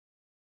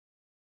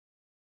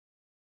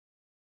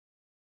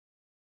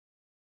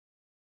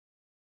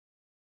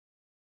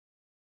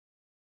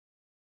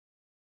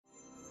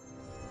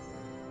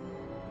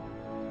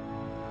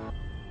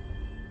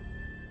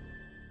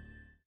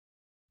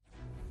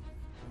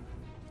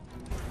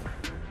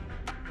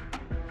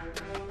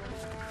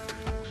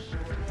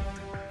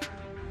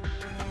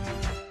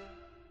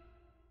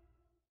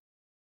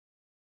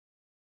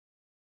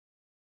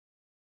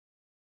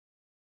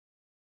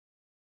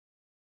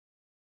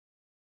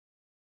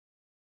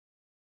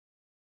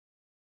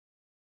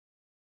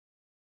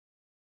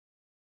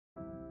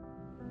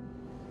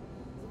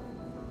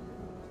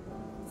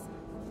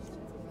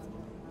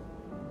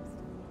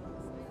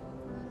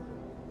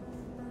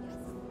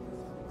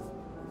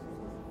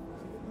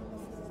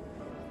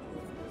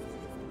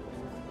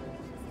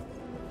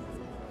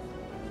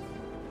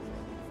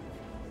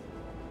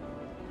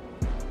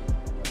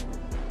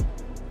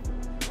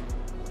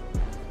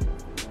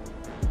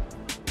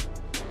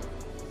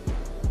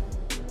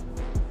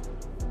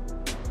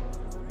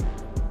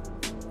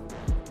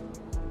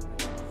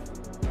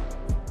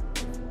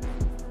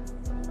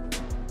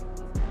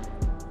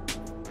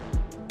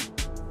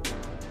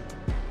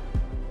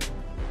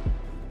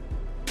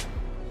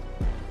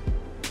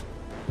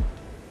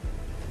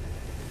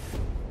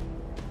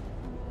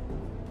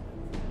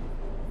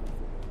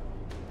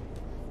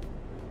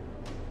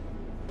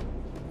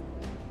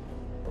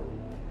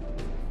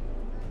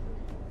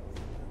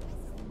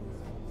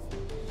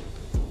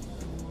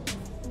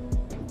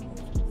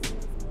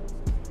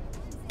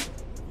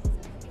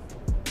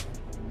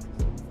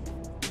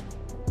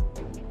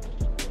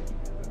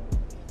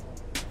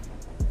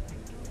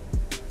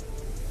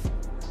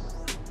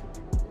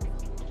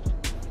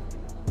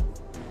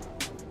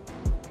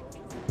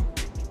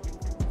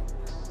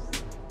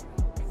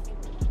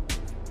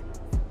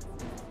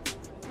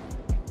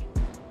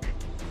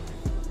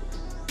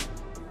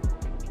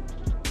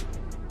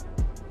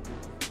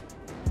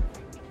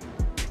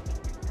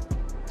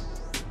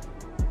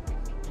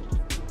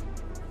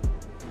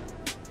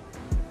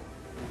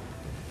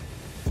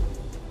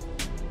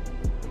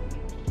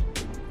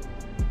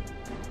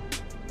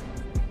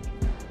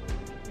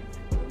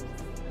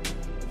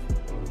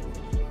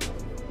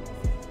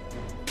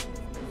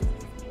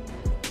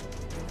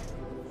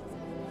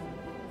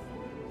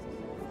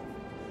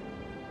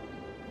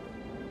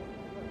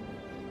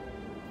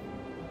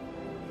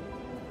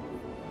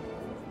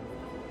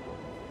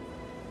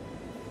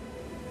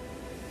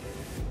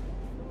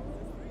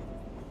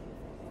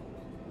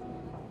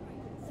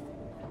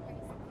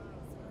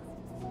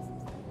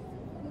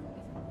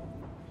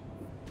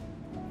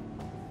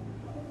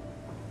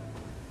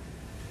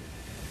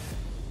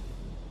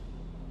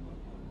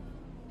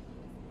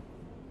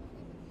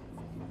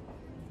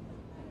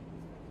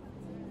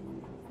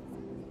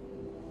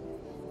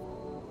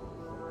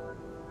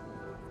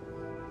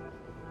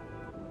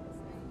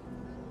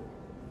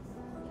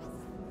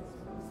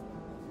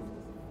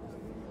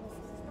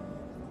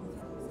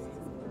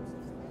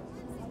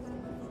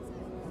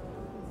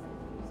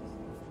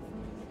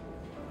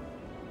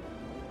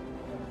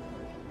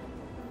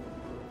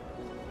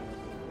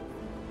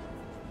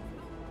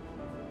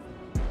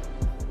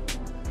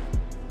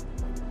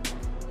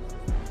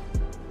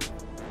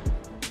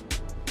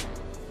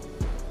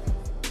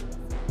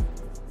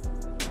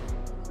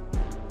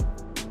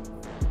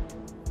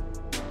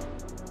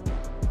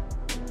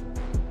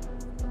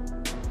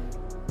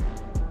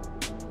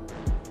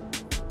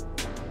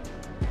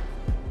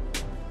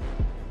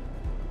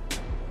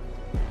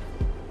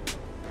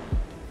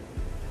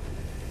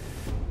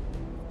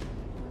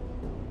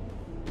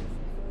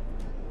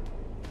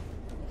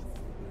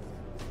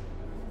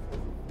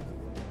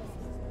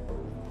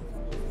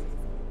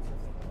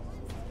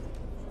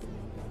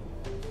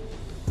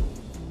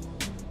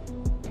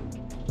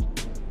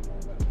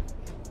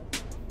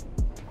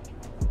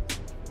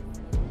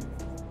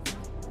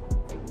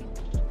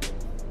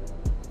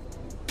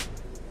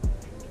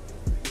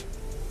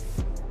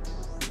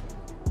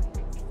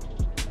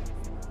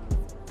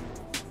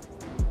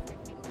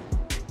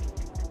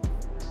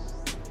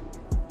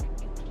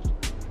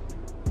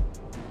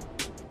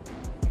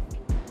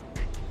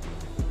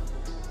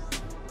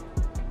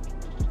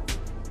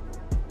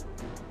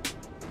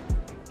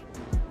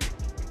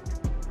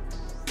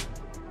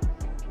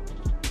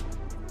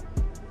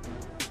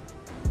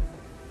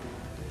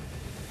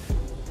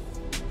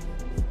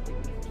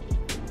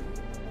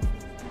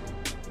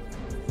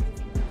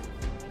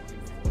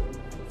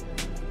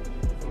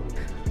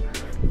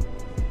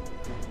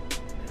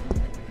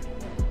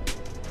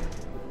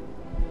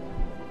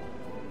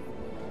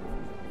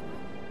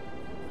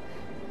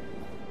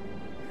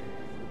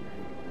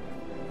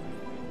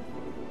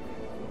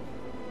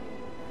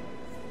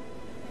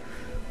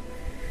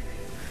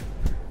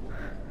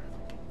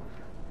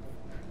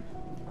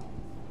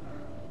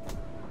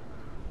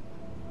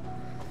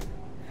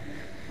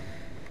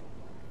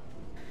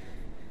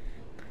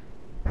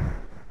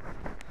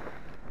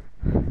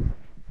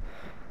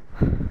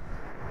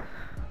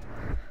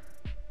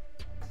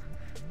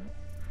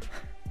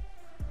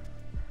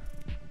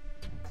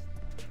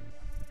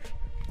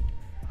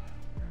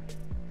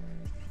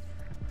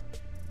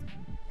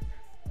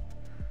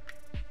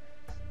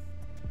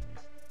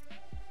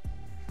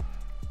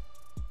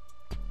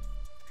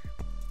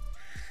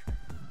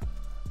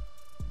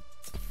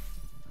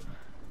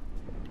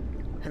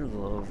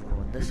Hello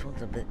everyone,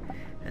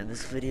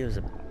 this video is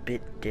a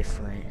bit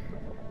different.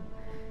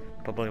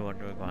 Probably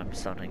wondering why I'm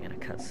starting in a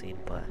cutscene,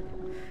 but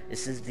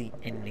this is the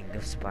ending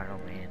of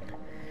Spider-Man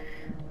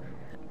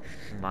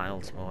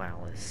Miles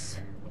Morales.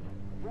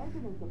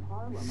 Residents of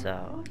Harlem are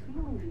still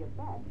feeling the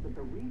effects of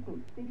the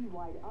recent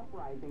citywide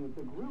uprising of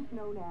the group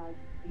known as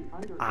the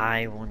Underground.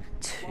 I want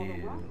While the to...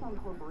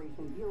 Roxxon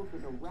Corporation deals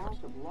with a rash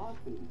of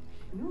lawsuits,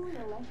 newly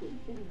elected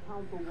city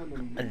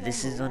councilwoman...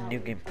 This is on New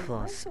Game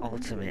Plus,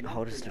 Ultimate,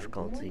 hardest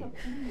difficulty,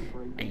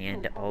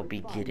 and I'll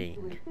be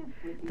getting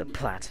the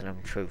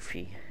Platinum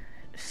Trophy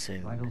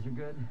soon. Vitals are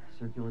good,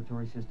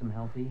 circulatory system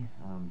healthy,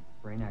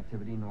 brain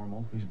activity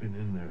normal. He's been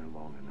in there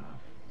long enough.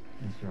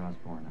 Mr.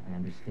 Osborn, I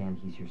understand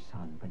he's your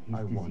son, but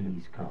his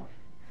disease could...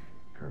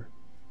 Kurt.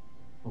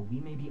 But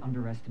we may be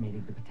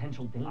underestimating the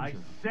potential danger. I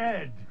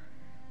said,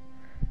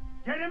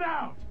 get him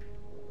out!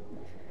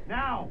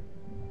 Now!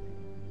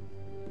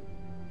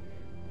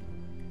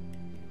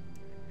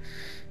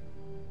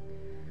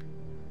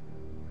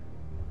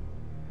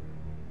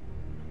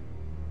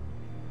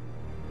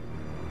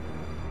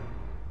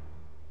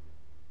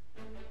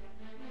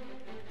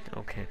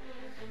 Okay.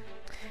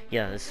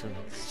 Yeah, this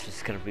one's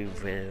just gonna be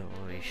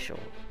really short.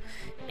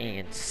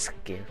 And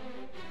skip.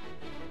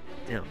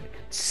 No,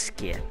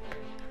 skip.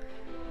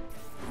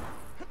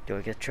 Do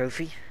I get a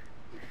trophy?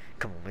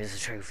 Come on, where's the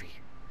trophy?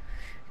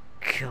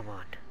 Come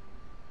on.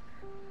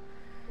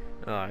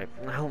 Alright,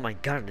 oh my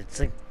god, it's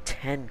like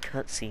 10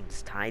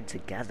 cutscenes tied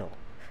together.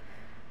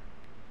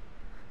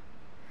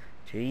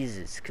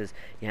 Jesus, because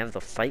you have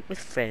the fight with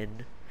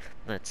Finn,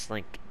 that's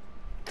like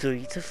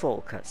 3 to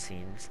 4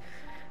 cutscenes.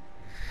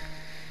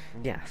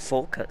 Yeah,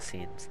 4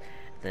 cutscenes.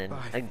 Then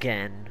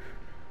again.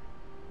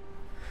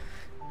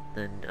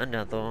 Then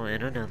another,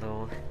 and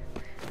another.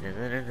 And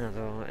then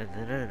another, and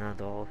then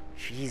another.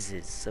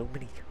 Jesus, so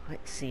many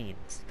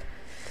cutscenes.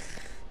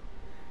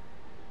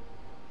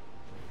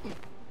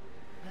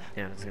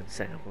 Yeah, I was gonna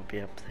say, I will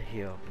be up to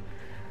here.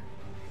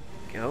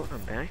 Go,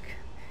 I'm back.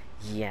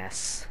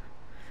 Yes.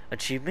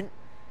 Achievement?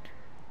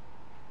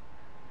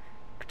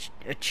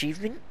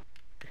 Achievement?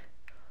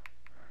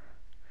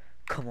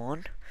 Come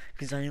on,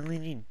 because I only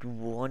need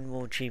one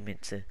more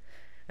achievement to...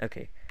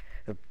 Okay.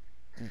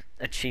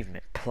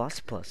 Achievement. Plus,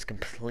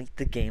 complete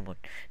the game on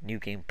New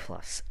Game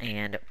Plus.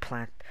 And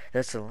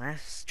that's the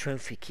last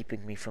trophy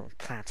keeping me from a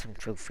Platinum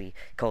Trophy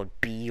called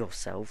Be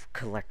Yourself.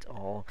 Collect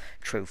all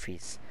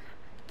trophies.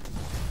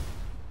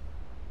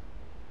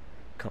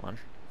 Come on.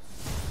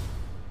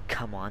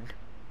 Come on.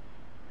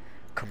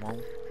 Come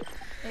on.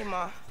 Hey,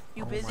 Ma.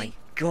 You busy? Oh my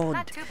god.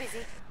 Not too busy.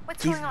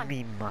 What's Give going on?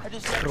 me my I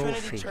just left Trinity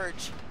trophy.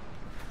 Church.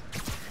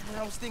 And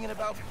I was thinking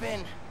about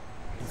Finn.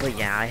 But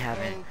yeah, I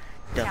haven't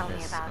Tell done me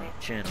this about on it.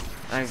 the channel.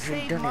 I've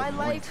saved done my it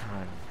one life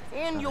time.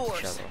 and on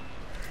yours. the channel,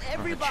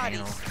 Everybody's.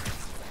 on the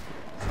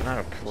channel. Not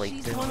a She's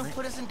playthrough the one on who it.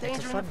 put us in It's a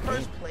danger in fun the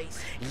first game. place.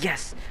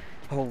 Yes!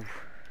 Oh.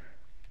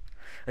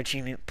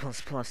 Achievement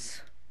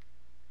plus.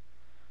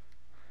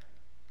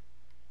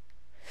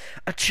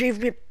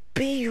 Achievement,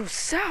 be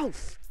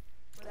yourself!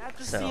 But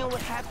after So, seeing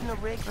what happened to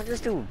Rick, I'll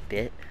just do a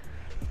bit.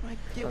 I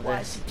get of why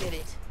this. she did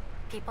it.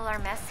 People are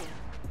messy.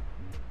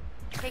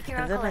 Take your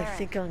And then Uncle I Aaron.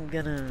 think I'm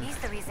gonna... He's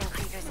the reason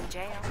Krieger's in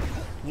jail.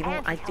 You know,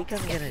 And I he think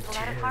helps I'm get gonna people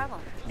out of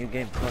Harlem. do New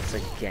Game Plus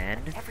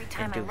again. Every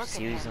time And I do look a at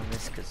series him, on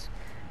this, because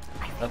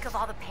I think of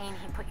all the pain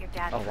he put your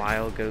dad a through.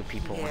 while ago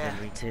people Yeah.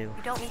 wanted me to. You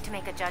don't need to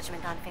make a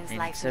judgment on Finn's And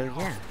life so in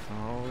yeah,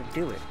 I'll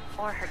do it.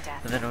 or her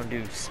death. And then I'll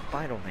do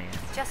Spider-Man.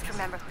 Just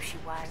remember who she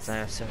was. So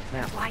I also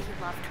that Why one. you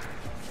loved her.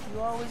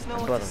 You always know My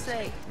what brother, to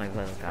say. my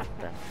brother got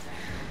that.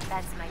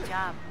 That's my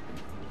job.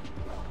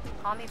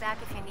 Call me back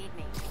if you need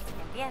me.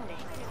 Entiende?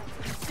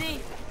 See?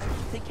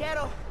 Te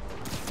quiero.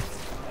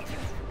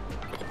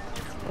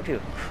 I'll do a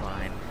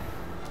crime.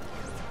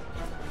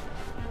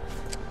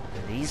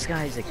 These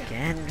guys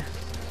again?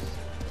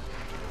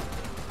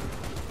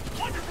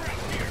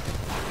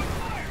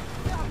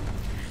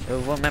 Oh,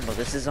 remember,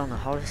 this is on the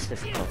hardest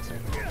difficulty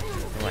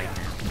right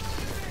now.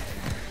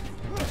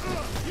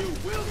 You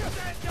will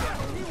stand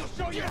down! He will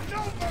show you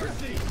no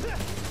mercy!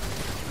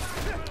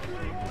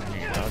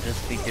 And I'll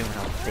just be doing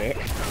a bit.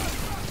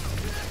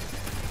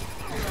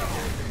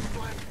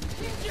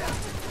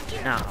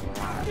 Nah,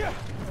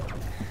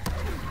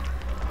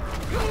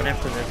 and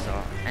after this,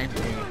 I'll end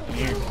it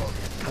and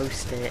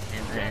post it,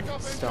 and then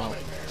start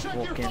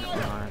working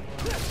on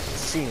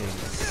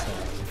series.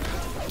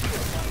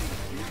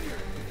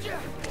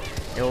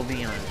 It will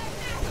be on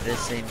this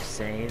same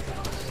save,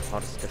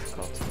 hardest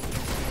difficulty.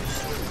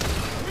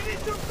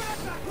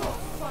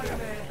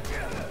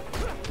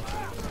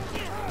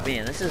 But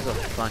yeah, this is a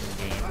fun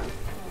game.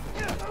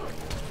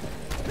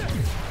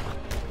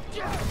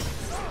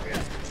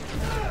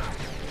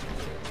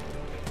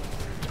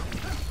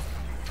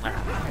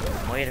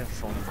 I'm waiting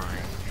for my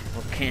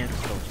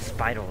mechanical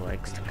spider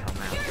legs to come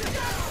out.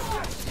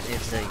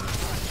 It's a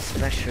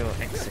special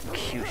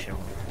execution.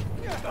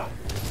 A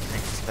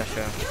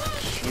special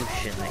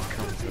execution that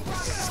comes with the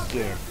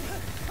skin.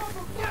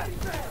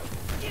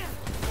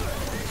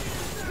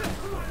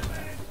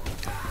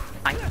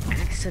 I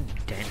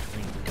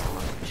accidentally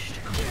dodged.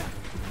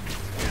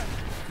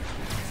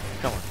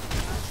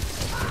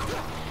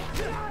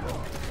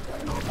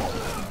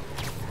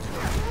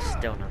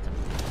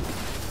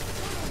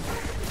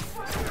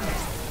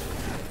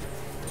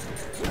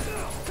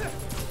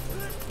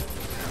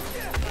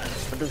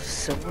 there's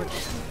so much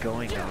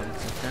going on,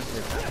 sometimes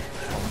it's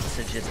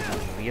fun to just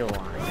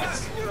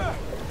realize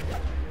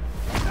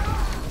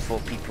for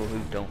people who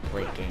don't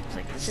play games.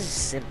 Like, this is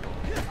simple.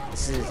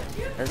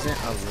 There's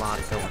a lot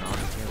going on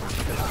here,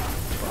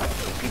 but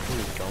for people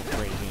who don't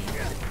play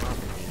games, it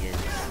probably is.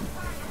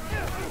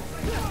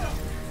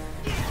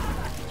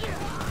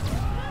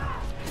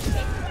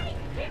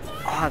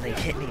 Oh, they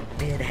hit me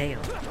mid-hail.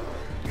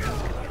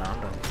 Good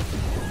combo.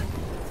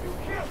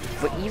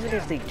 But even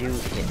if they do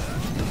hit,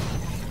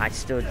 I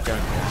still don't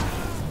know.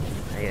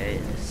 A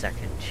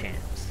second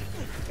chance.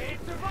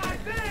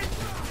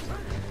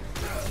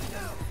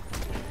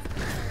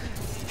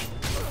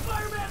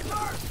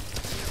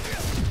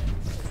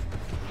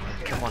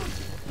 Come on.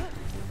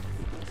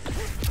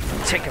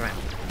 Take him out.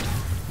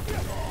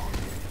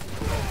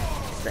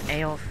 Is the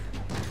Aelf?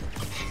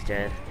 He's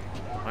dead.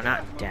 Well,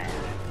 not dead.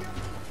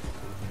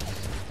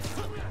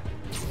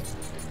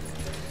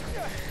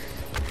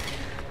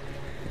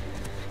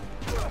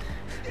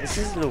 This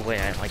is the way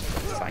I like to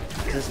fight,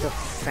 because the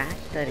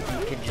fact that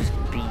he can just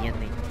be in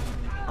the...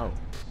 Oh.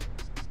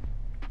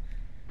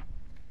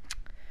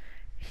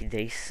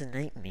 They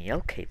snipe me.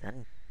 Okay,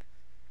 then.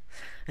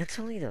 It's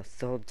only the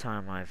third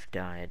time I've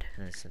died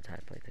in this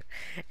entire playthrough.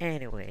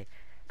 Anyway,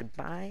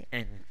 goodbye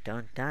and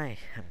don't die.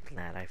 I'm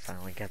glad I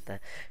finally got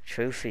that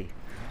trophy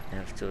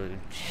after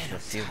a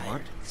few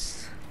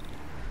months.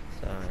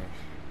 So,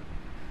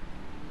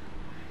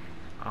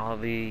 I'll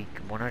be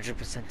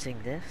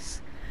 100%ing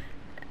this,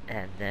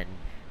 and then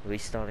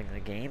restarting the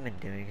game and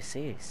doing a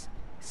series.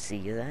 See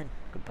you then.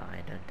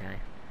 Goodbye, don't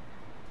die.